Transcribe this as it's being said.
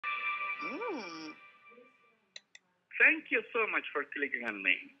Thank you so much for clicking on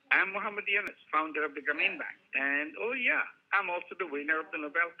me. I'm Mohammed Yunus, founder of the Grameen Bank. And oh yeah, I'm also the winner of the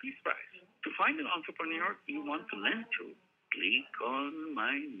Nobel Peace Prize. To find an entrepreneur you want to lend to, click on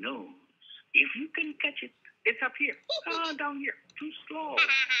my nose. If you can catch it, it's up here. Down here. Too slow.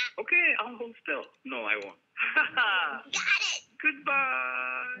 Okay, I'll hold still. No, I won't. Got it.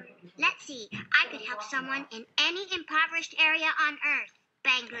 Goodbye. Let's see. I could help someone in any impoverished area on Earth.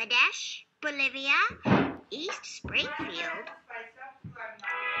 Bangladesh, Bolivia, East Springfield.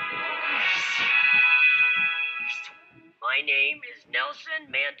 My name is Nelson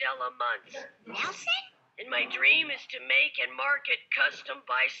Mandela Muntz, Nelson? and my dream is to make and market custom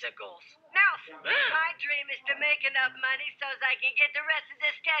bicycles. Nelson, my dream is to make enough money so as I can get the rest of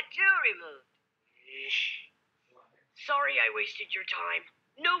this tattoo removed. Sorry I wasted your time.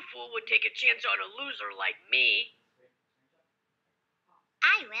 No fool would take a chance on a loser like me.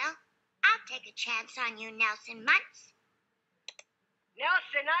 I will. I'll take a chance on you, Nelson Muntz.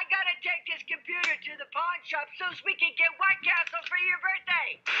 Nelson, I gotta take this computer to the pawn shop so we can get White Castle for your birthday.